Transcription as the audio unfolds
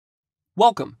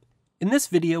Welcome! In this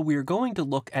video, we are going to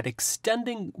look at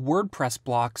extending WordPress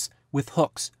blocks with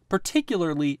hooks,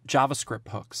 particularly JavaScript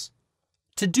hooks.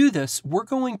 To do this, we're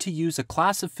going to use a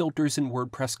class of filters in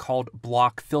WordPress called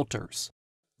block filters.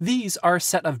 These are a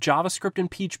set of JavaScript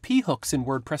and PHP hooks in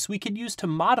WordPress we could use to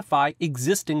modify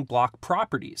existing block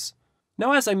properties.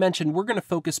 Now, as I mentioned, we're going to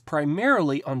focus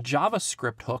primarily on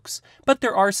JavaScript hooks, but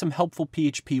there are some helpful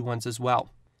PHP ones as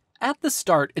well. At the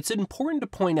start, it's important to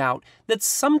point out that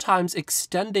sometimes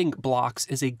extending blocks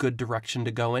is a good direction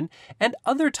to go in, and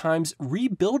other times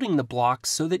rebuilding the blocks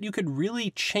so that you could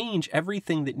really change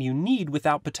everything that you need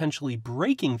without potentially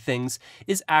breaking things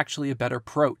is actually a better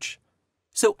approach.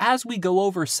 So as we go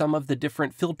over some of the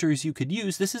different filters you could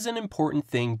use, this is an important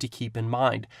thing to keep in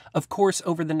mind. Of course,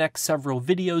 over the next several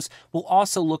videos, we'll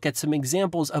also look at some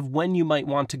examples of when you might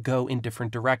want to go in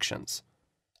different directions.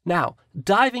 Now,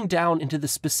 diving down into the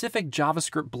specific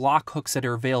JavaScript block hooks that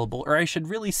are available, or I should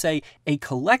really say a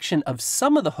collection of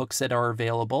some of the hooks that are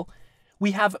available,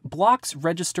 we have blocks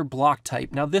register block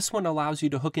type. Now, this one allows you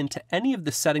to hook into any of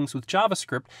the settings with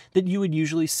JavaScript that you would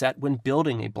usually set when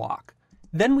building a block.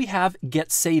 Then we have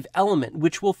get save element,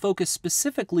 which will focus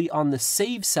specifically on the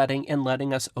save setting and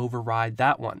letting us override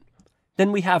that one.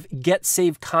 Then we have get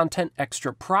save content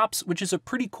extra props, which is a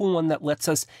pretty cool one that lets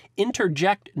us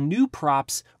interject new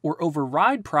props or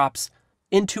override props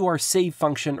into our save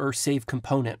function or save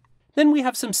component. Then we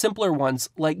have some simpler ones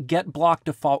like get block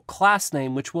default class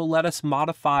name, which will let us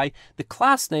modify the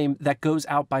class name that goes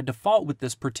out by default with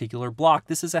this particular block.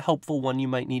 This is a helpful one you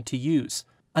might need to use.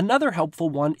 Another helpful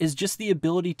one is just the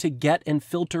ability to get and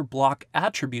filter block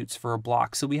attributes for a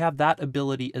block. So we have that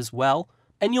ability as well.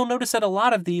 And you'll notice that a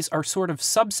lot of these are sort of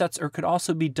subsets or could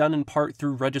also be done in part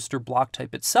through register block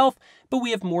type itself, but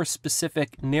we have more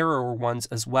specific, narrower ones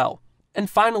as well. And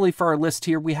finally, for our list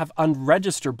here, we have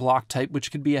unregister block type,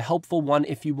 which could be a helpful one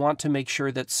if you want to make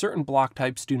sure that certain block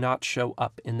types do not show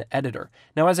up in the editor.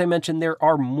 Now, as I mentioned, there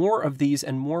are more of these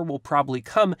and more will probably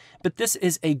come, but this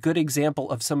is a good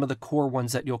example of some of the core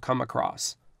ones that you'll come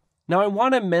across. Now, I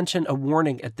want to mention a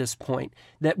warning at this point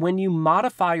that when you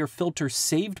modify or filter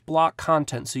saved block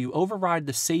content, so you override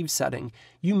the save setting,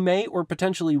 you may or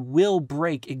potentially will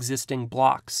break existing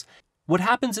blocks. What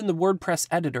happens in the WordPress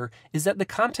editor is that the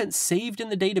content saved in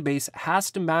the database has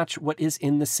to match what is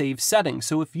in the save setting.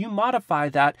 So if you modify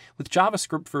that with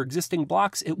JavaScript for existing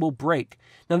blocks, it will break.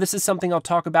 Now, this is something I'll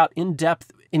talk about in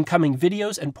depth in coming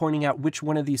videos and pointing out which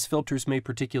one of these filters may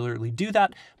particularly do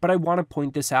that, but I want to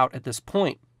point this out at this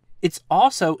point. It's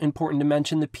also important to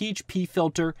mention the PHP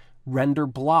filter render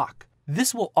block.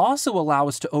 This will also allow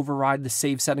us to override the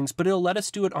save settings, but it'll let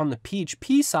us do it on the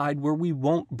PHP side where we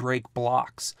won't break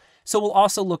blocks. So we'll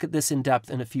also look at this in depth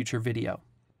in a future video.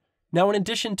 Now, in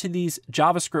addition to these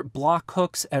JavaScript block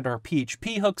hooks and our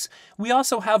PHP hooks, we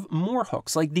also have more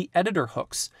hooks like the editor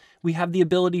hooks. We have the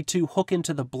ability to hook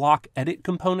into the block edit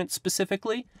component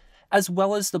specifically, as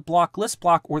well as the block list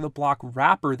block or the block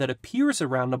wrapper that appears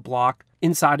around a block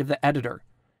inside of the editor.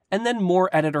 And then more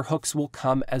editor hooks will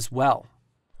come as well.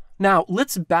 Now,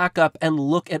 let's back up and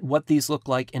look at what these look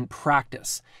like in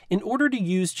practice. In order to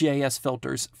use JS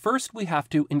filters, first we have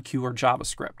to enqueue our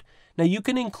JavaScript. Now, you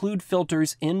can include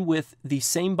filters in with the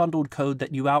same bundled code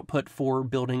that you output for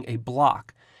building a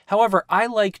block. However, I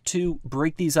like to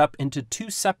break these up into two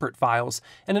separate files,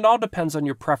 and it all depends on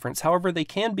your preference. However, they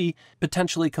can be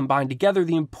potentially combined together.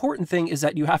 The important thing is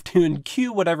that you have to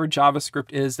enqueue whatever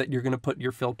JavaScript is that you're going to put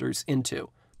your filters into.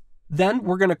 Then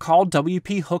we're going to call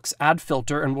WP hooks add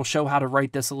filter, and we'll show how to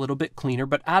write this a little bit cleaner,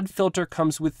 but add filter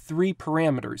comes with 3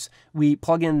 parameters. We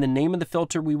plug in the name of the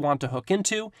filter we want to hook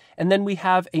into, and then we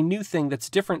have a new thing that's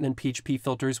different than PHP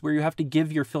filters where you have to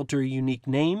give your filter a unique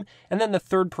name, and then the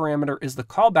third parameter is the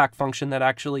callback function that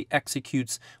actually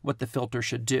executes what the filter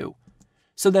should do.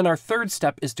 So then our third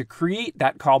step is to create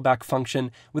that callback function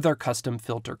with our custom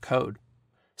filter code.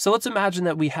 So let's imagine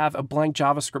that we have a blank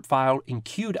JavaScript file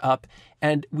enqueued up,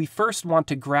 and we first want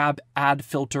to grab add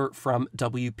filter from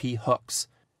WP hooks.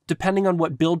 Depending on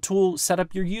what build tool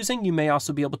setup you're using, you may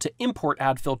also be able to import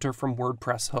add filter from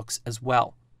WordPress hooks as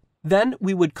well. Then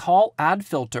we would call add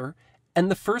filter,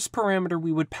 and the first parameter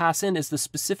we would pass in is the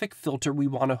specific filter we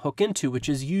want to hook into, which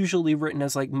is usually written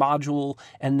as like module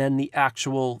and then the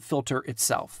actual filter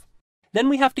itself. Then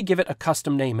we have to give it a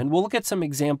custom name, and we'll look at some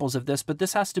examples of this, but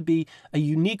this has to be a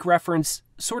unique reference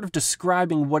sort of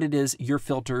describing what it is your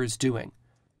filter is doing.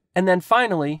 And then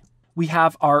finally, we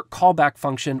have our callback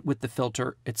function with the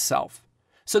filter itself.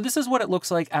 So this is what it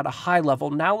looks like at a high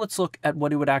level. Now let's look at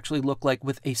what it would actually look like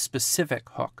with a specific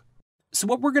hook. So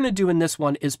what we're going to do in this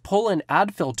one is pull in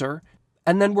add filter,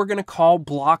 And then we're going to call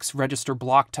blocks register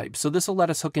block type. So this will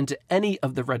let us hook into any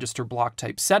of the register block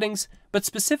type settings, but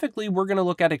specifically we're going to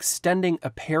look at extending a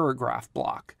paragraph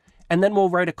block. And then we'll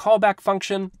write a callback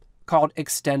function called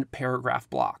extend paragraph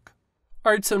block.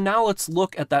 All right, so now let's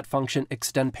look at that function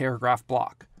extend paragraph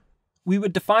block. We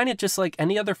would define it just like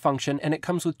any other function, and it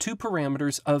comes with two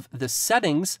parameters of the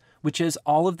settings, which is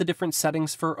all of the different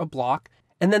settings for a block,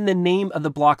 and then the name of the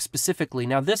block specifically.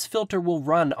 Now this filter will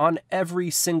run on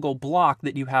every single block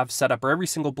that you have set up, or every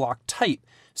single block type.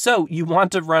 So you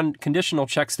want to run conditional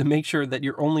checks to make sure that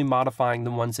you're only modifying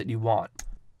the ones that you want.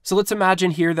 So let's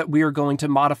imagine here that we are going to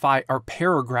modify our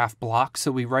paragraph block.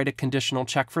 So we write a conditional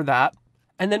check for that.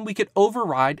 And then we could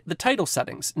override the title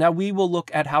settings. Now we will look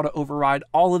at how to override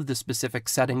all of the specific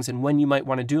settings and when you might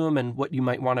want to do them and what you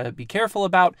might want to be careful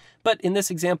about. But in this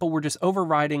example, we're just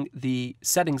overriding the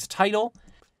settings title.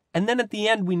 And then at the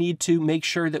end, we need to make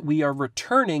sure that we are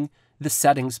returning the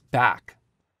settings back.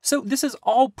 So this is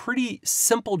all pretty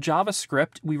simple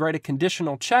JavaScript. We write a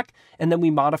conditional check, and then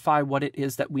we modify what it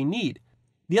is that we need.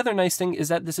 The other nice thing is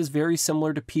that this is very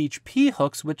similar to PHP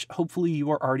hooks, which hopefully you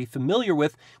are already familiar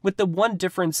with the one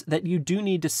difference that you do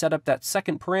need to set up that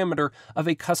second parameter of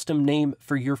a custom name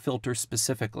for your filter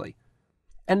specifically.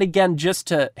 And again, just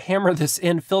to hammer this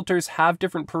in, filters have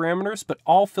different parameters, but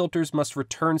all filters must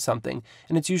return something,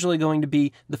 and it's usually going to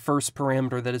be the first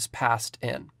parameter that is passed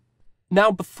in. Now,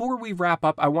 before we wrap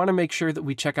up, I want to make sure that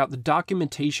we check out the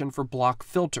documentation for block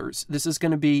filters. This is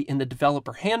going to be in the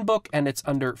developer handbook, and it's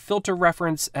under filter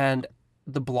reference and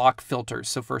the block filters.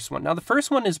 So first one. Now, the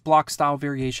first one is block style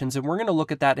variations, and we're going to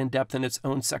look at that in depth in its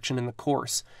own section in the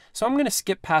course. So I'm going to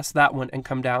skip past that one and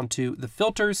come down to the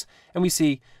filters, and we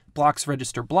see blocks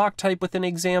register block type with an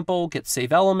example, get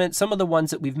save element, some of the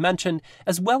ones that we've mentioned,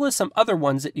 as well as some other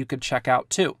ones that you could check out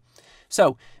too.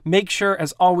 So make sure,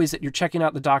 as always, that you're checking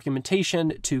out the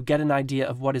documentation to get an idea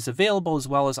of what is available, as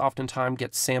well as oftentimes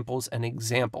get samples and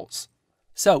examples.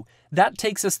 So that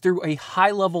takes us through a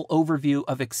high-level overview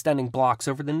of extending blocks.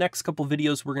 Over the next couple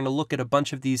videos, we're going to look at a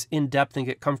bunch of these in depth and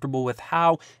get comfortable with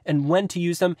how and when to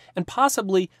use them, and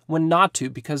possibly when not to,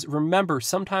 because remember,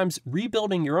 sometimes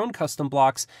rebuilding your own custom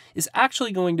blocks is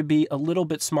actually going to be a little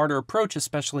bit smarter approach,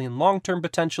 especially in long-term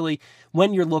potentially,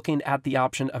 when you're looking at the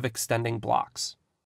option of extending blocks.